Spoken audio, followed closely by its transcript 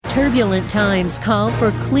Turbulent times call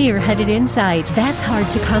for clear-headed insight. That's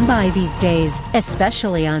hard to come by these days,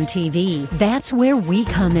 especially on TV. That's where we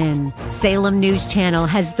come in. Salem News Channel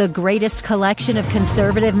has the greatest collection of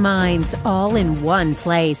conservative minds all in one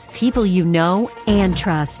place. People you know and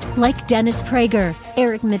trust, like Dennis Prager,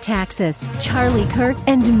 Eric Metaxas, Charlie Kirk,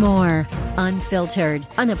 and more. Unfiltered,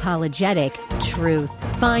 unapologetic truth.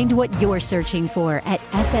 Find what you're searching for at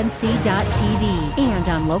snc.tv and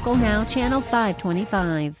on Local Now, Channel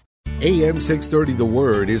 525. AM 630 The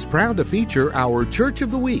Word is proud to feature our Church of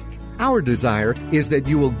the Week. Our desire is that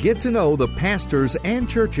you will get to know the pastors and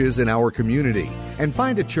churches in our community and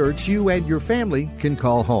find a church you and your family can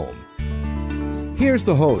call home. Here's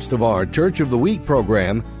the host of our Church of the Week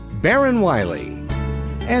program, Baron Wiley.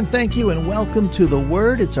 And thank you and welcome to The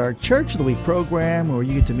Word. It's our Church of the Week program where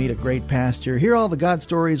you get to meet a great pastor, hear all the God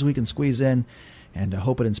stories we can squeeze in, and I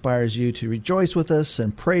hope it inspires you to rejoice with us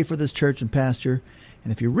and pray for this church and pastor.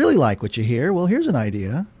 And if you really like what you hear, well, here's an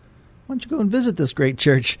idea. Why don't you go and visit this great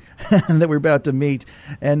church that we're about to meet?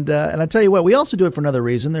 And I tell you what, we also do it for another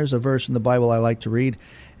reason. There's a verse in the Bible I like to read,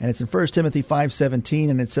 and it's in 1 Timothy 5:17,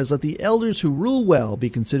 and it says, "Let the elders who rule well be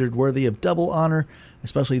considered worthy of double honor,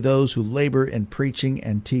 especially those who labor in preaching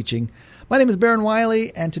and teaching." My name is Baron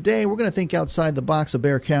Wiley, and today we're going to think outside the box of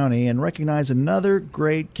Bexar County and recognize another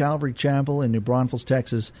great Calvary Chapel in New Braunfels,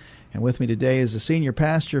 Texas. And with me today is the senior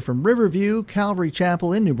pastor from Riverview Calvary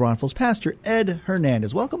Chapel in New Braunfels, Pastor Ed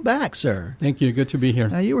Hernandez. Welcome back, sir. Thank you. Good to be here.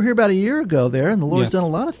 Now, you were here about a year ago there, and the Lord's Yes. done a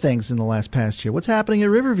lot of things in the last past year. What's happening at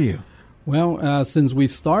Riverview? Well, since we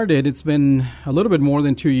started, it's been a little bit more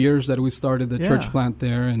than 2 years that we started the church plant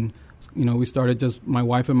there. And, we started just my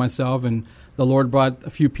wife and myself, and the Lord brought a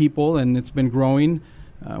few people, and it's been growing.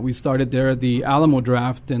 We started there at the Alamo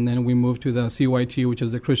Draft, and then we moved to the CYT, which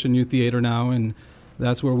is the Christian Youth Theater now, and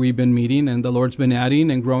that's where we've been meeting, and the Lord's been adding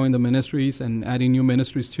and growing the ministries and adding new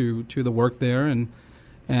ministries to the work there, and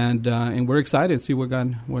we're excited to see what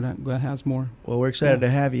God has more. Well, we're excited to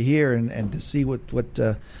have you here and to see what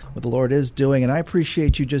the Lord is doing, and I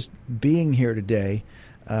appreciate you just being here today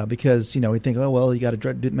because we think, oh well, you got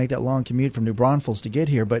to make that long commute from New Braunfels to get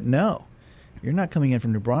here, but no. You're not coming in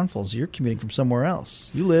from New Braunfels. You're commuting from somewhere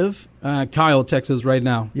else. You live? Kyle, Texas right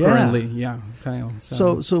now, currently. Yeah, Kyle.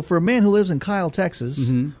 So for a man who lives in Kyle,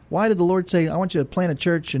 Texas, why did the Lord say, I want you to plant a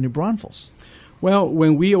church in New Braunfels? Well,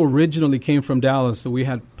 when we originally came from Dallas, so we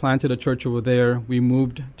had planted a church over there. We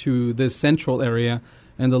moved to this central area,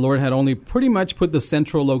 and the Lord had only pretty much put the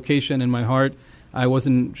central location in my heart. I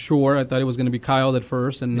wasn't sure. I thought it was going to be Kyle at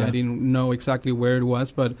first, and I didn't know exactly where it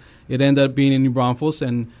was, but it ended up being in New Braunfels,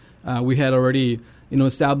 and we had already,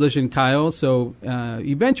 established in Kyle, so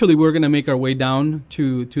eventually we're going to make our way down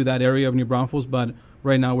to that area of New Braunfels, but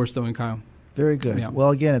right now we're still in Kyle. Very good. Yeah.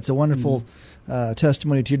 Well, again, it's a wonderful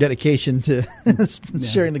testimony to your dedication to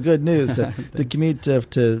sharing the good news, to commute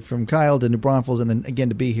from Kyle to New Braunfels, and then again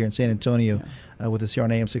to be here in San Antonio with us here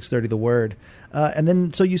on AM 630 The Word. And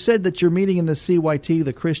then, so you said that you're meeting in the CYT,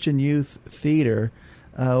 the Christian Youth Theater.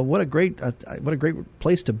 What a great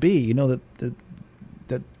place to be.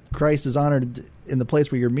 That Christ is honored in the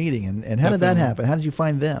place where you're meeting. And how did that happen? How did you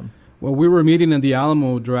find them? Well, we were meeting in the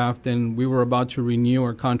Alamo Draft, and we were about to renew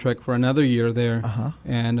our contract for another year there.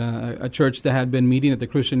 And a church that had been meeting at the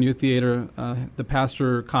Christian Youth Theater, the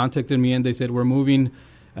pastor contacted me, and they said, we're moving.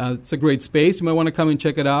 It's a great space. You might want to come and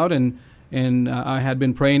check it out. And I had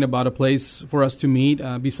been praying about a place for us to meet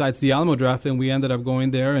besides the Alamo Draft, and we ended up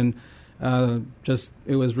going there. And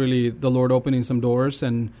it was really the Lord opening some doors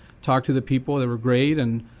and talked to the people. They were great,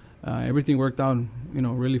 and everything worked out,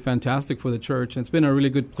 really fantastic for the church. And it's been a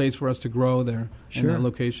really good place for us to grow there in that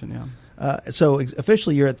location, So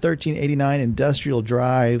officially you're at 1389 Industrial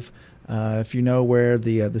Drive, if you know where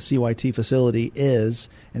the CYT facility is.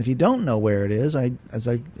 And if you don't know where it is, as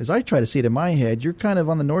I try to see it in my head, you're kind of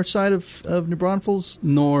on the north side of New Braunfels?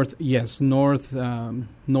 North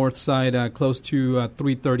side, close to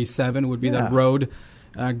 337 would be that road.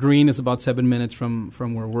 Green is about 7 minutes from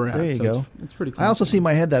where we're at. There you go. It's pretty close. I also see in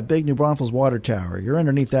my head that big New Braunfels water tower. You're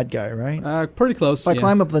underneath that guy, right? Pretty close. If I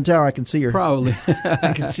climb up the tower, I can see your... Probably.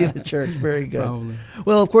 I can see the church. Very good. Probably.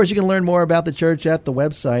 Well, of course, you can learn more about the church at the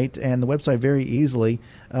website, and the website very easily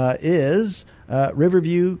is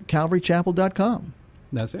riverviewcalvarychapel.com.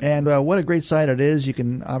 That's it. And what a great site it is. You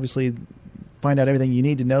can obviously find out everything you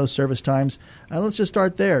need to know, service times. Let's just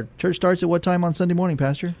start there. Church starts at what time on Sunday morning,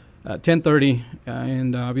 Pastor? 10:30,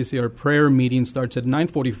 and obviously our prayer meeting starts at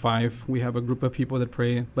 9:45. We have a group of people that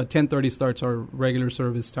pray, but 10:30 starts our regular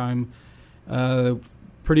service time.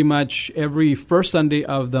 Pretty much every first Sunday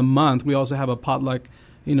of the month, we also have a potluck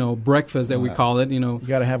breakfast that we call it. You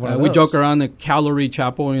got to have one of those. We joke around the Calvary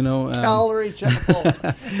Chapel. Calvary Chapel.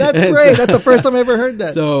 That's great. That's the first time I ever heard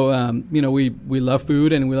that. So we love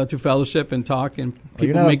food and we love to fellowship and talk and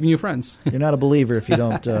people make new friends. You're not a believer if you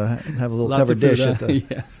don't have a little covered dish at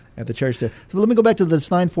the church there. So let me go back to this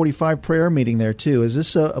 9:45 prayer meeting there too. Is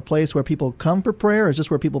this a place where people come for prayer, or is this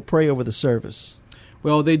where people pray over the service?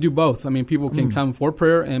 Well, they do both. I mean, people can come for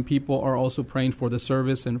prayer, and people are also praying for the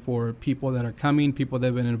service and for people that are coming, people that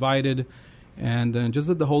have been invited, and just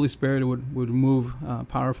that the Holy Spirit would move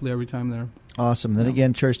powerfully every time there. Awesome. Then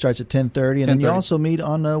again, church starts at 10:30, and then you also meet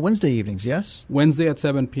on Wednesday evenings, yes? Wednesday at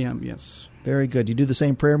 7 p.m., yes. Very good. You do the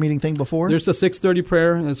same prayer meeting thing before? There's a 6:30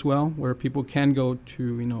 prayer as well, where people can go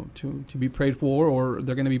to be prayed for, or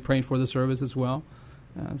they're going to be praying for the service as well.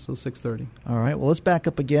 So 6:30. All right. Well, let's back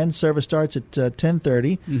up again. Service starts at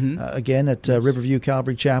 10:30. Again at Riverview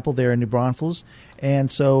Calvary Chapel there in New Braunfels.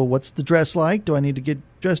 And so, what's the dress like? Do I need to get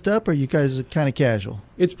dressed up, or are you guys kind of casual?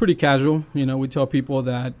 It's pretty casual. We tell people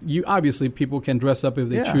that obviously people can dress up if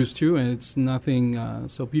they choose to, and it's nothing.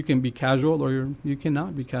 So you can be casual, or you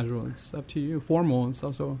cannot be casual. It's up to you. Formal and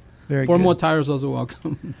stuff. So. Very formal good. attire is also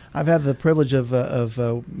welcome. I've had the privilege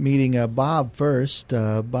of meeting Bob first.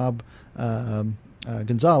 Bob.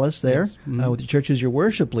 Gonzalez there with your church as your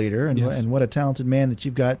worship leader, and what a talented man that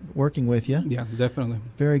you've got working with you. Yeah, definitely.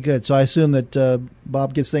 Very good. So I assume that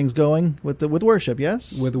Bob gets things going with worship,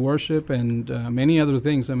 yes? With worship and many other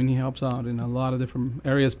things. I mean, he helps out in a lot of different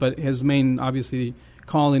areas, but his main, obviously,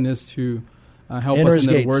 calling is to help us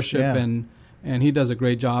in the worship, and he does a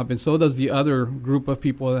great job, and so does the other group of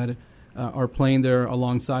people that are playing there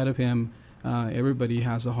alongside of him. Everybody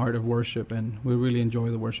has a heart of worship, and we really enjoy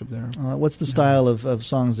the worship there. What's the style of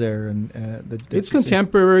songs there? And it's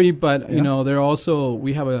contemporary, but they're also,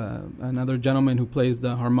 we have another gentleman who plays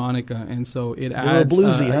the harmonica, and so it adds a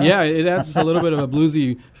little bluesy. Huh? Yeah, it adds a little bit of a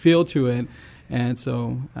bluesy feel to it, and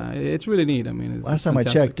so it's really neat. I mean, last time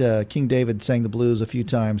fantastic. I checked, King David sang the blues a few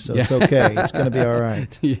times, so it's okay. It's going to be all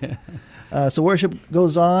right. Yeah. So worship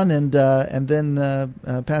goes on, and then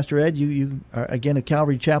Pastor Ed, you are again a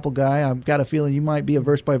Calvary Chapel guy. I've got a feeling you might be a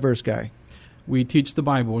verse-by-verse guy. We teach the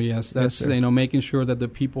Bible, yes. That's making sure that the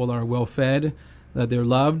people are well fed, that they're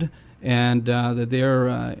loved, and that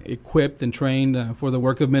they're equipped and trained for the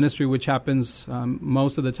work of ministry, which happens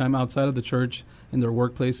most of the time outside of the church, in their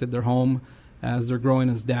workplace, at their home, as they're growing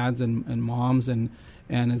as dads and moms, and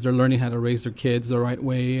as they're learning how to raise their kids the right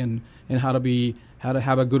way, and how to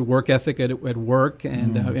have a good work ethic at work,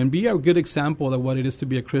 and be a good example of what it is to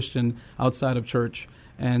be a Christian outside of church.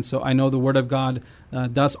 And so I know the Word of God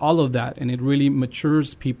does all of that, and it really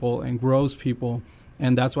matures people and grows people.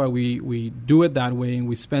 And that's why we do it that way, and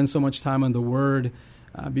we spend so much time on the Word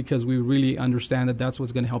because we really understand that that's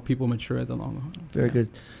what's going to help people mature at the long run. Very good.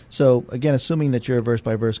 So, again, assuming that you're a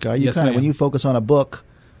verse-by-verse guy, you yes, when you focus on a book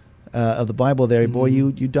of the Bible there, boy,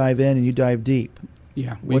 you dive in and you dive deep.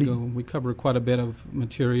 Yeah, we cover quite a bit of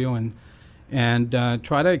material and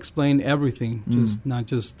try to explain everything, not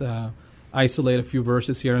just isolate a few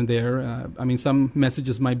verses here and there. I mean, some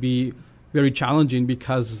messages might be very challenging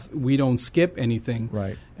because we don't skip anything.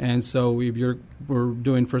 Right. And so we're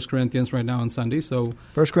doing 1 Corinthians right now on Sunday, so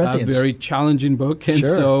 1 Corinthians, a very challenging book. And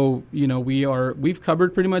sure. So we've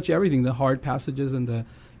covered pretty much everything, the hard passages and the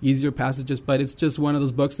easier passages, but it's just one of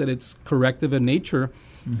those books that it's corrective in nature,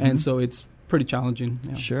 and so it's pretty challenging.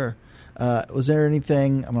 Yeah. Sure. Was there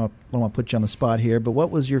anything, I don't want to put you on the spot here, but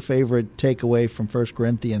what was your favorite takeaway from 1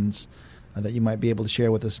 Corinthians that you might be able to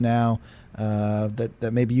share with us now,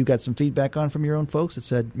 that maybe you got some feedback on from your own folks that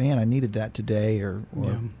said, man, I needed that today? Or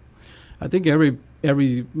yeah. I think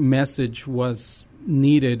every message was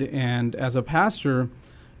needed, and as a pastor,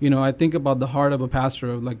 I think about the heart of a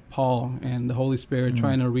pastor, like Paul and the Holy Spirit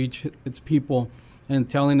trying to reach its people and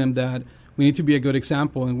telling them that we need to be a good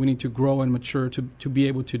example, and we need to grow and mature to be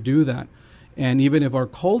able to do that. And even if our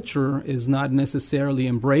culture is not necessarily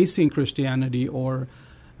embracing Christianity, or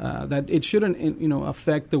that it shouldn't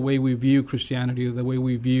affect the way we view Christianity or the way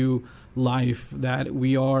we view life, that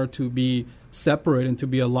we are to be separate and to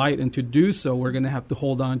be a light, and to do so we're going to have to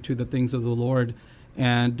hold on to the things of the Lord.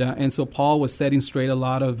 And so Paul was setting straight a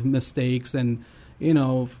lot of mistakes and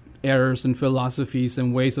errors and philosophies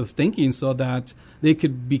and ways of thinking, so that they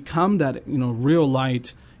could become that real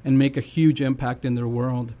light and make a huge impact in their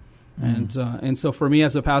world. And so for me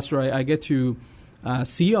as a pastor, I get to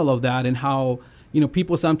see all of that, and how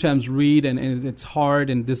people sometimes read and it's hard,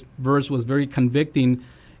 and this verse was very convicting,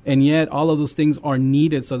 and yet all of those things are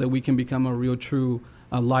needed so that we can become a real true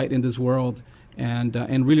light in this world, and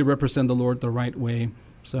really represent the Lord the right way.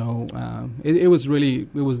 So it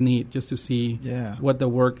was neat just to see what the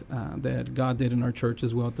work that God did in our church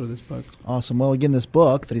as well through this book. Awesome. Well, again, this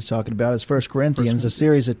book that he's talking about is 1 Corinthians, a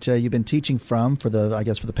series that you've been teaching from for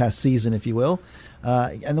the past season, if you will.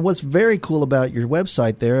 And what's very cool about your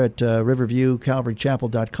website there at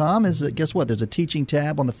riverviewcalvarychapel.com is that, guess what? There's a teaching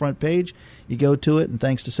tab on the front page. You go to it, and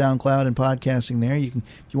thanks to SoundCloud and podcasting there, if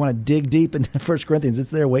you want to dig deep into 1 Corinthians,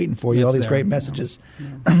 it's there waiting for you, all these great messages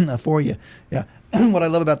for you. Yeah. What I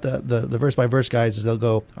love about the verse-by-verse guys is they'll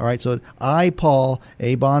go, all right, so I, Paul,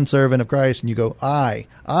 a bondservant of Christ, and you go, I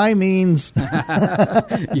means, and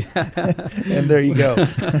there you go.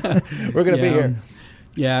 We're going to be here.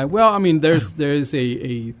 Yeah, well, I mean, there's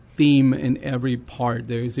a theme in every part.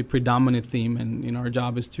 There is a predominant theme, and our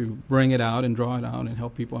job is to bring it out and draw it out and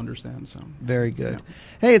help people understand. So very good. Yeah.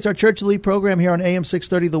 Hey, it's our Church of the Week program here on AM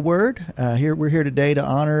 630 The Word. We're here today to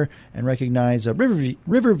honor and recognize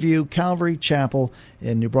Riverview Calvary Chapel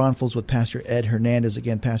in New Braunfels with Pastor Ed Hernandez.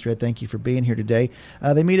 Again, Pastor Ed, thank you for being here today.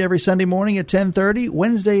 They meet every Sunday morning at 10:30,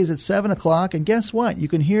 Wednesdays at 7 o'clock, and guess what? You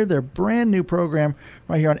can hear their brand new program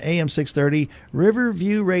right here on AM 630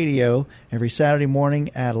 Riverview Radio every Saturday morning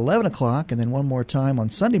at 11 o'clock, and then one more time on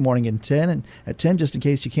Sunday morning at 10. And at 10, just in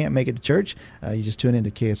case you can't make it to church, you just tune into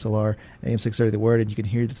KSLR, AM 630 The Word, and you can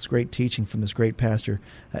hear this great teaching from this great pastor,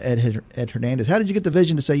 Ed Hernandez. How did you get the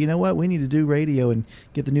vision to say, you know what, we need to do radio and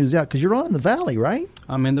get the news out? Because you're on in the Valley, right?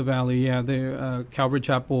 I'm in the Valley, yeah. The Calvary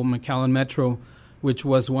Chapel, McAllen Metro, which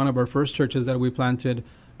was one of our first churches that we planted,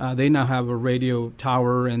 they now have a radio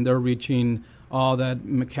tower, and they're reaching all that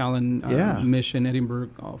McAllen Mission, Edinburgh,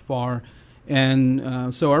 far.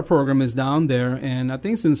 And so our program is down there. And I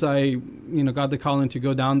think since I got the calling to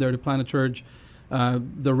go down there to plant a church,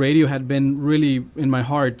 the radio had been really in my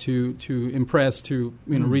heart to impress, to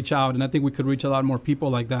reach out. And I think we could reach a lot more people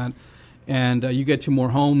like that. And you get to more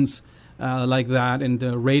homes like that, and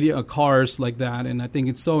radio cars like that. And I think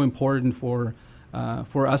it's so important for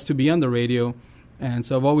us to be on the radio. And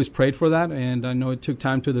so I've always prayed for that, and I know it took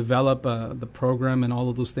time to develop the program and all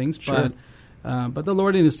of those things. Sure. But the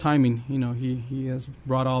Lord in His timing, He has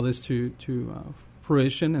brought all this to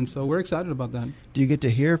fruition, and so we're excited about that. Do you get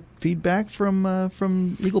to hear feedback from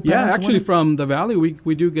Eagle Pass? Yeah, actually from the Valley,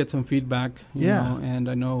 we do get some feedback. You know, and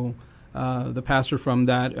I know the pastor from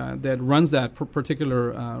that runs that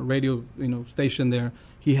particular radio station there.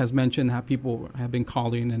 He has mentioned how people have been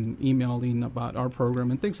calling and emailing about our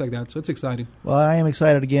program and things like that. So it's exciting. Well, I am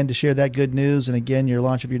excited again to share that good news. And again, your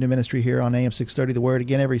launch of your new ministry here on AM 630 The Word.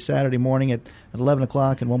 Again, every Saturday morning at 11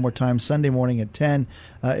 o'clock and one more time Sunday morning at 10.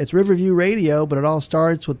 It's Riverview Radio, but it all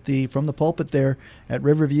starts with from the pulpit there at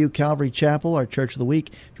Riverview Calvary Chapel, our Church of the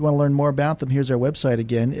Week. If you want to learn more about them, here's our website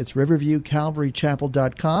again. It's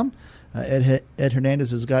riverviewcalvarychapel.com. Ed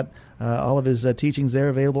Hernandez has got all of his teachings there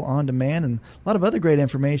available on demand, and a lot of other great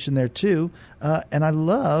information there too. And I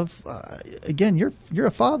love, again, you're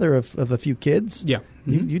a father of a few kids. Yeah,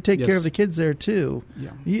 you take care of the kids there too.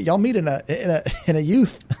 Yeah, y'all meet in a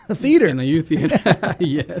youth theater. In a youth theater,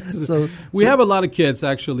 yes. So we have a lot of kids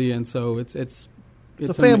actually, and so it's a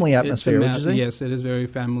family atmosphere. Would you say? Yes, it is very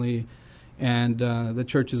family. And the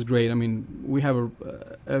church is great. I mean, we have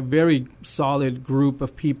a very solid group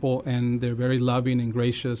of people, and they're very loving and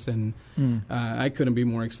gracious. And I couldn't be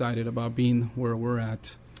more excited about being where we're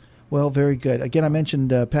at. Well, very good. Again, I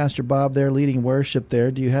mentioned Pastor Bob there leading worship there.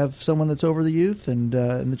 Do you have someone that's over the youth and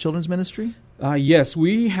in the children's ministry? Yes,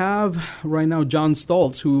 we have right now John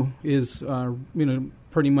Stoltz, who is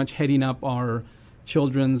pretty much heading up our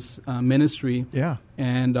children's ministry. Yeah.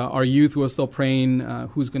 And our youth, we're still praying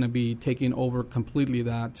who's going to be taking over completely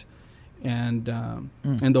that. And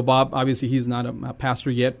though Bob, obviously he's not a pastor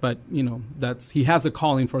yet, but he has a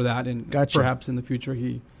calling for that, and perhaps in the future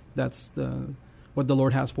that's what the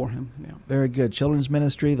Lord has for him. Yeah. Very good. Children's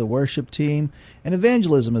ministry, the worship team, and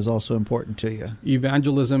evangelism is also important to you.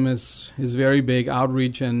 Evangelism is very big.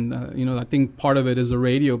 Outreach, and I think part of it is the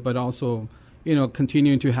radio, but also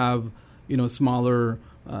continuing to have smaller,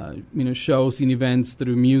 shows and events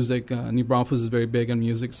through music. New Braunfels is very big on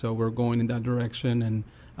music, so we're going in that direction and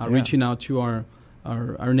reaching out to our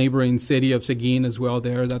neighboring city of Seguin as well.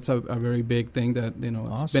 There, that's a very big thing that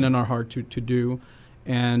it's been in our heart to do,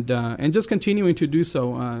 and just continuing to do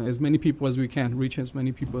so. As many people as we can, reach as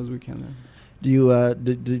many people as we can there. Do you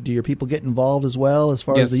do your people get involved as well as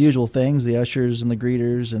far as the usual things, the ushers and the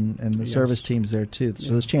greeters and the service teams there too?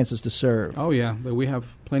 So there's chances to serve. Oh yeah, but we have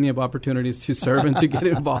plenty of opportunities to serve and to get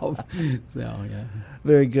involved. So yeah,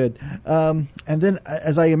 very good. And then,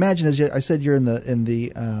 as I imagine, as I said, you're in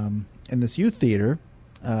this youth theater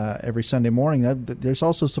every Sunday morning. There's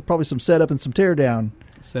also probably some setup and some tear down.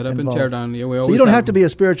 Set up involved. And tear down. Yeah, so you don't have to be a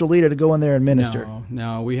spiritual leader to go in there and minister.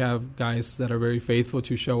 No, we have guys that are very faithful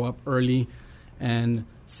to show up early and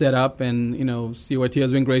set up, and CYT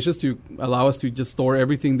has been gracious to allow us to just store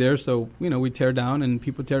everything there. So we tear down and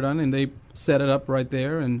people tear down and they set it up right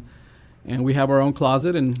there, and we have our own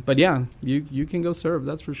closet. But yeah, you can go serve.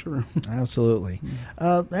 That's for sure. Absolutely.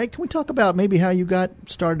 Hey, can we talk about maybe how you got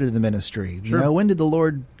started in the ministry? Sure. When did the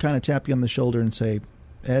Lord kind of tap you on the shoulder and say,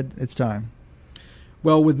 Ed, it's time?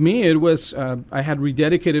 Well, with me, it was I had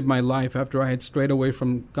rededicated my life after I had strayed away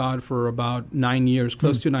from God for about 9 years,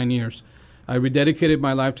 close to 9 years. I rededicated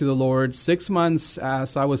my life to the Lord 6 months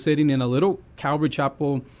as I was sitting in a little Calvary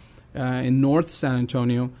chapel in North San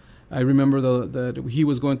Antonio. I remember that he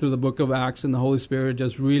was going through the book of Acts, and the Holy Spirit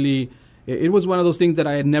just really, it was one of those things that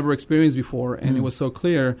I had never experienced before, and it was so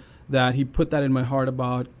clear that he put that in my heart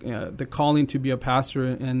about the calling to be a pastor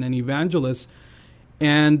and an evangelist.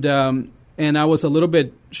 And I was a little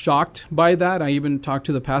bit shocked by that. I even talked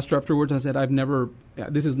to the pastor afterwards. I said,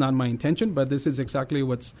 this is not my intention, but this is exactly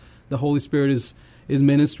what's the Holy Spirit is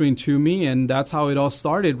ministering to me. And that's how it all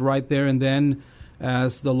started right there and then,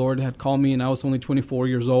 as the Lord had called me, and I was only 24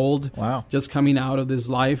 years old. Wow. Just coming out of this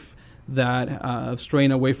life that of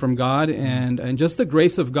straying away from God, and just the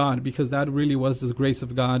grace of God, because that really was the grace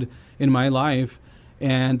of God in my life.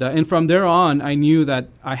 And from there on, I knew that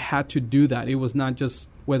I had to do that. It was not just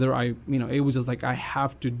whether it was just like I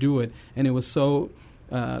have to do it. And it was so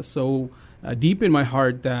deep in my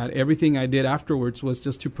heart that everything I did afterwards was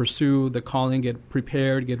just to pursue the calling, get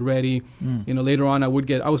prepared, get ready. Later on, I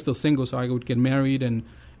was still single, so I would get married, and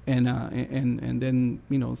then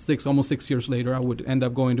almost 6 years later, I would end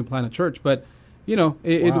up going to plant a church. But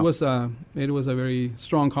it was a very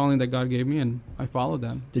strong calling that God gave me, and I followed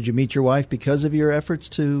that. Did you meet your wife because of your efforts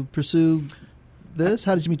to pursue this?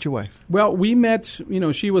 How did you meet your wife? Well, we met,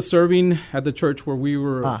 she was serving at the church where we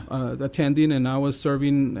were attending, and I was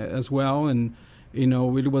serving as well. And, we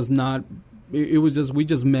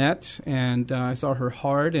just met, and I saw her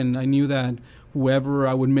heart, and I knew that whoever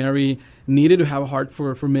I would marry needed to have a heart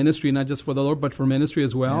for ministry, not just for the Lord, but for ministry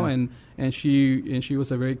as well. Yeah. And she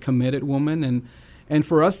was a very committed woman. And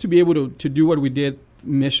for us to be able to do what we did,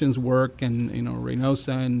 missions work, and,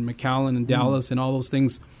 Reynosa and McAllen and Dallas and all those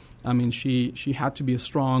things, I mean, she had to be a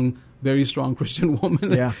strong, very strong Christian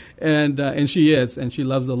woman. Yeah. And she is, and she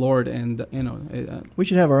loves the Lord. And, we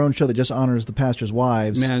should have our own show that just honors the pastors'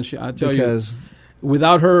 wives. Man, I tell you,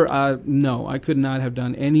 without her, no, I could not have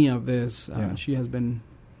done any of this. She has been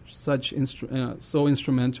so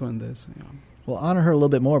instrumental in this. Well, honor her a little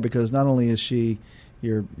bit more, because not only is she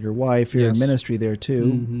your wife, you're in ministry there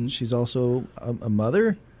too, she's also a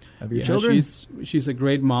mother of your children. She's a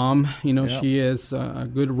great mom. She is a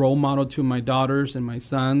good role model to my daughters and my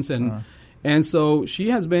sons, and so she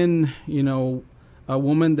has been, a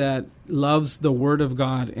woman that loves the Word of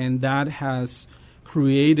God, and that has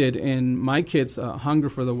created in my kids a hunger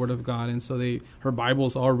for the Word of God, and so her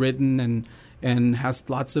Bible's all written and has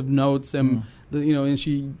lots of notes, and and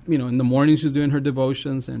she in the morning she's doing her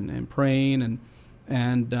devotions and praying and.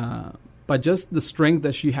 But just the strength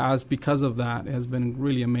that she has because of that has been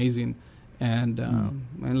really amazing. And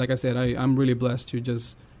like I said, I'm really blessed to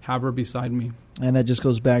just have her beside me. And that just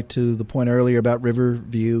goes back to the point earlier about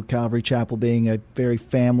Riverview Calvary Chapel being a very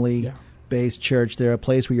family-based church. They're a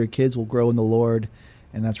place where your kids will grow in the Lord,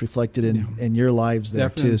 and that's reflected in your lives there,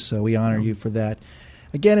 too. So we honor you for that.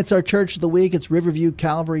 Again, it's our Church of the Week. It's Riverview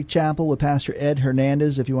Calvary Chapel with Pastor Ed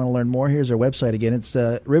Hernandez. If you want to learn more, here's our website again. It's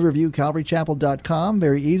riverviewcalvarychapel.com.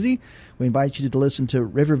 Very easy. We invite you to listen to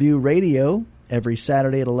Riverview Radio every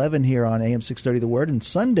Saturday at 11 here on AM 630 The Word, and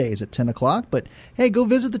Sundays at 10 o'clock. But, hey, go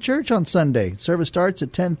visit the church on Sunday. Service starts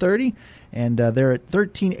at 10:30, and they're at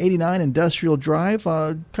 1389 Industrial Drive,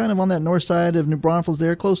 kind of on that north side of New Braunfels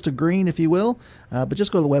there, close to Green, if you will. But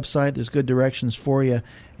just go to the website. There's good directions for you,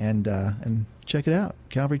 and check it out,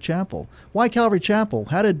 Calvary Chapel. Why Calvary Chapel?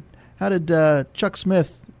 How did Chuck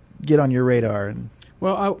Smith get on your radar?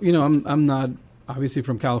 Well, I'm not obviously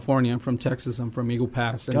from California. I'm from Texas. I'm from Eagle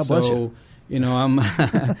Pass, and God bless you.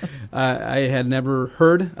 I had never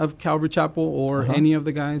heard of Calvary Chapel or any of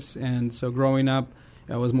the guys, and so growing up,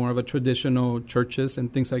 I was more of a traditional churches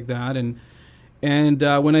and things like that. And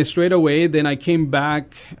when I strayed away, then I came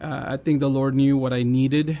back. I think the Lord knew what I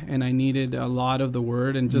needed, and I needed a lot of the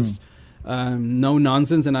Word and just no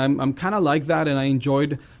nonsense. And I'm kind of like that, and I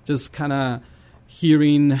enjoyed just kind of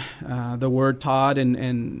hearing the Word taught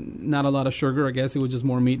and not a lot of sugar. I guess it was just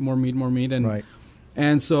more meat,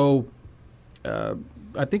 and so.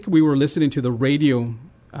 I think we were listening to the radio.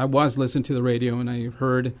 I was listening to the radio, and I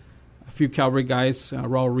heard few Calvary guys,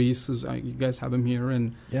 Raul Reese, you guys have him here,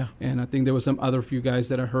 and I think there was some other few guys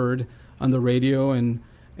that I heard on the radio, and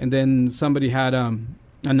then somebody had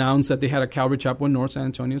announced that they had a Calvary Chapel in North San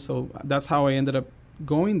Antonio, so that's how I ended up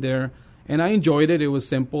going there, and I enjoyed it. It was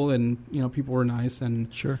simple, and people were nice, and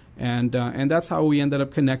and that's how we ended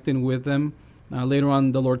up connecting with them. Later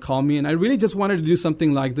on, the Lord called me, and I really just wanted to do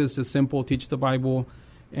something like this, just simple, teach the Bible,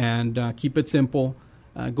 and keep it simple.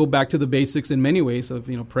 Go back to the basics in many ways of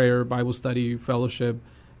prayer, Bible study, fellowship,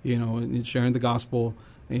 and sharing the gospel,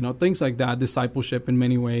 things like that, discipleship in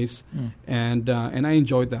many ways, and I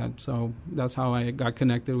enjoyed that. So that's how I got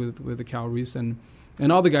connected with the Calvaries, and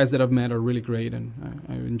all the guys that I've met are really great, and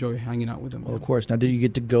I enjoy hanging out with them. Well, of course. Now, do you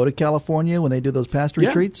get to go to California when they do those pastor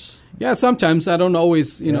retreats? Yeah, sometimes. I don't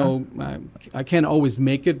always, I can't always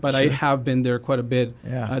make it, but I have been there quite a bit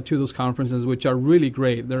to those conferences, which are really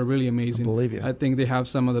great. They're really amazing. I believe you. I think they have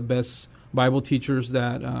some of the best Bible teachers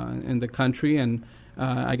that in the country, and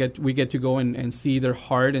we get to go and see their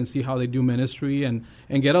heart and see how they do ministry, and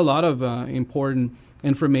get a lot of important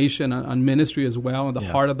information on ministry as well, and the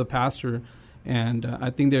heart of the pastor. And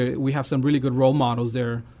I think we have some really good role models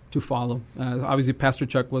there to follow. Obviously, Pastor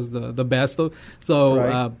Chuck was the best,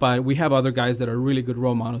 but we have other guys that are really good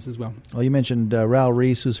role models as well. Well, you mentioned Raul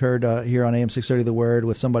Reese, who's heard here on AM 630 The Word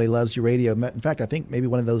with Somebody Loves You Radio. In fact, I think maybe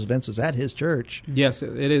one of those events is at his church. Yes,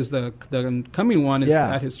 it is. The coming one is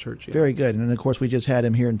at his church. Yeah. Very good. And then, of course, we just had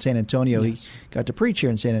him here in San Antonio. Yes. He got to preach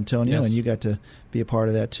here in San Antonio, and you got to be a part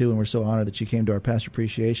of that, too. And we're so honored that you came to our Pastor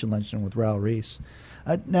Appreciation Luncheon with Raul Reese.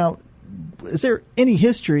 Now, is there any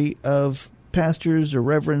history of pastors or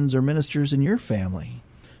reverends or ministers in your family?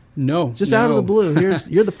 No. Just out of the blue.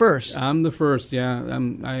 You're the first. I'm the first, yeah.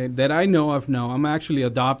 That I know of, no. I'm actually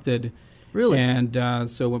adopted. Really? And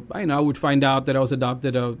so I would find out that I was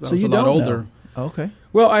adopted. I was a lot older. Know. Okay.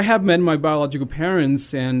 Well, I have met my biological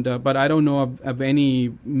parents, but I don't know of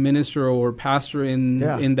any minister or pastor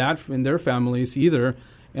in their families either.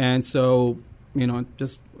 And so,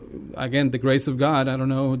 just again, the grace of God, I don't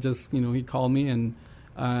know, just, he called me, and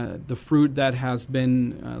the fruit that has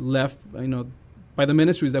been left, by the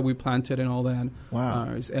ministries that we planted and all that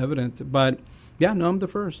is evident. But, I'm the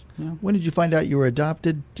first. Yeah. When did you find out you were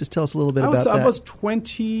adopted? Just tell us a little bit about that. I was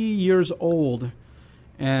 20 years old,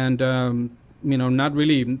 and, not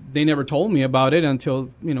really, they never told me about it until,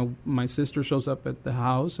 my sister shows up at the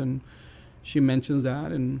house, and she mentions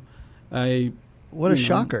that, and What a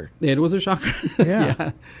shocker. It was a shocker.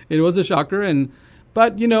 Yeah. It was a shocker.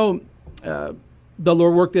 But the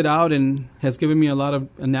Lord worked it out and has given me a lot of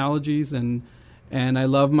analogies. And I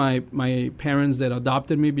love my parents that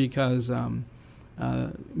adopted me, because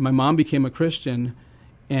my mom became a Christian,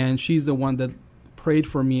 and she's the one that prayed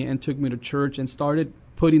for me and took me to church and started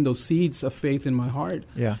putting those seeds of faith in my heart.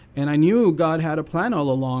 Yeah. And I knew God had a plan all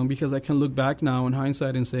along, because I can look back now in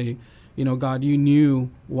hindsight and say, God, you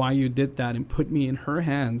knew why you did that and put me in her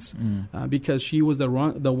hands, because she was the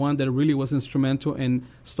one that really was instrumental in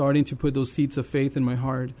starting to put those seeds of faith in my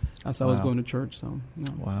heart as I was going to church. So,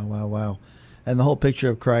 Wow. And the whole picture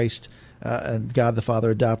of Christ, and God the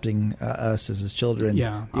Father adopting us as His children.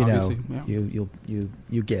 Yeah, obviously.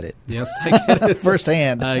 You get it. Yes, I get it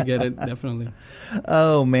firsthand. I get it, definitely.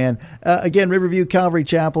 Oh man! Again, Riverview Calvary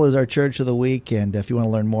Chapel is our church of the week, and if you want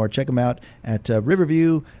to learn more, check them out at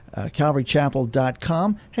Riverview.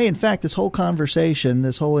 CalvaryChapel.com. Hey, in fact, this whole conversation,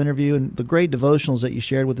 this whole interview, and the great devotionals that you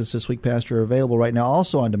shared with us this week, Pastor, are available right now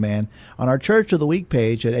also on demand on our Church of the Week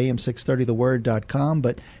page at am630theword.com.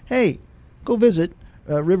 But hey, go visit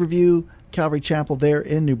Riverview Calvary Chapel there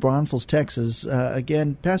in New Braunfels, Texas.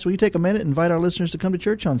 Again, Pastor, will you take a minute and invite our listeners to come to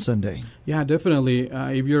church on Sunday? Yeah, definitely.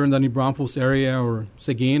 If you're in the New Braunfels area or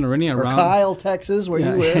Seguin or anywhere around. Or Kyle, Texas, where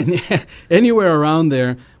you live. Anywhere around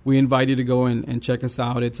there, we invite you to go and check us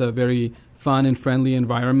out. It's a very fun and friendly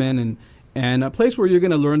environment, and a place where you're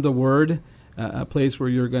going to learn the Word, a place where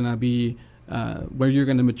you're going to be, where you're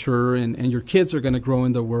going to mature, and your kids are going to grow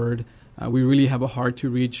in the Word. We really have a heart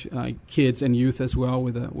to reach kids and youth as well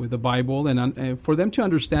with the Bible, and for them to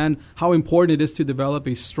understand how important it is to develop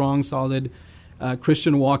a strong, solid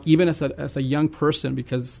Christian walk, even as a young person,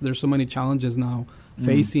 because there's so many challenges now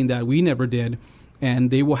facing that we never did, and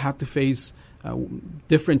they will have to face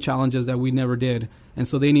different challenges that we never did, and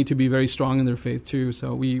so they need to be very strong in their faith too.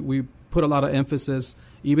 So we put a lot of emphasis,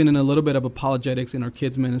 even in a little bit of apologetics in our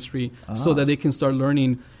kids ministry, so that they can start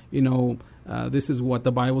learning, this is what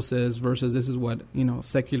the Bible says versus this is what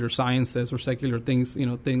secular science says, or secular things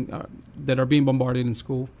that are being bombarded in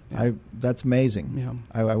school. Yeah. That's amazing. Yeah.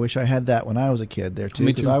 I wish I had that when I was a kid there too.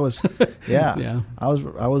 Me too. I was I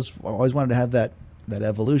always wanted to have that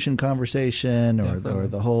evolution conversation, or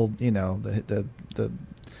the whole the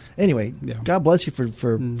Anyway, God bless you for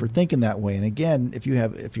thinking that way. And again, if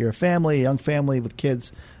you're a family, a young family with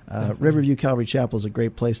kids, Riverview Calvary Chapel is a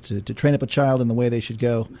great place to train up a child in the way they should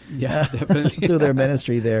go. Yeah, definitely. Through their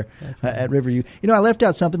ministry there at Riverview. I left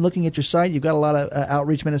out something. Looking at your site, you've got a lot of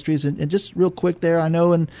outreach ministries, and just real quick there, I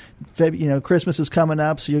know Christmas is coming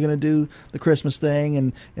up, so you're going to do the Christmas thing,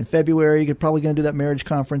 and in February you're probably going to do that marriage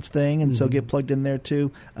conference thing, and so get plugged in there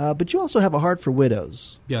too. But you also have a heart for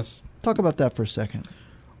widows. Yes. Talk about that for a second.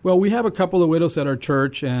 Well, we have a couple of widows at our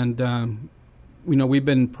church, and we've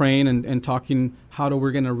been praying and talking how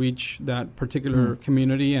we're going to reach that particular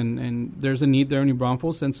community, and there's a need there in New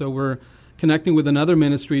Braunfels, and so we're connecting with another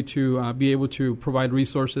ministry to be able to provide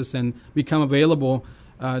resources and become available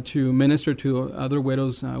to minister to other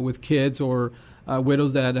widows with kids, or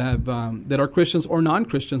widows that have that are Christians or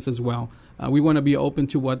non-Christians as well. We want to be open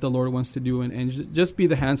to what the Lord wants to do, and just be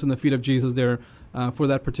the hands and the feet of Jesus there for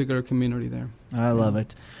that particular community there. I love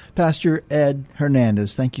it. Pastor Ed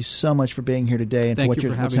Hernandez, thank you so much for being here today and what's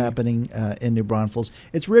happening in New Braunfels.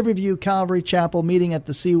 It's Riverview Calvary Chapel meeting at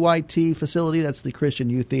the CYT facility. That's the Christian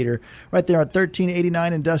Youth Theater right there at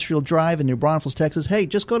 1389 Industrial Drive in New Braunfels, Texas. Hey,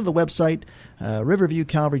 just go to the website,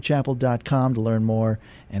 riverviewcalvarychapel.com, to learn more.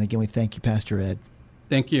 And again, we thank you, Pastor Ed.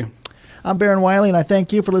 Thank you. I'm Barron Wiley, and I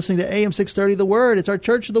thank you for listening to AM 630 The Word. It's our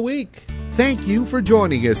Church of the Week. Thank you for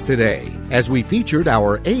joining us today as we featured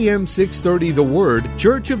our AM 630 The Word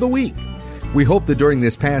Church of the Week. We hope that during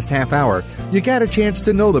this past half hour, you got a chance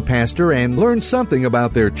to know the pastor and learn something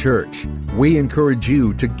about their church. We encourage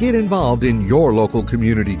you to get involved in your local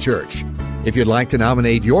community church. If you'd like to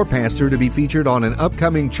nominate your pastor to be featured on an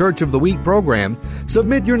upcoming Church of the Week program,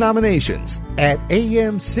 submit your nominations at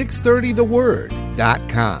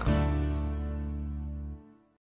am630theword.com.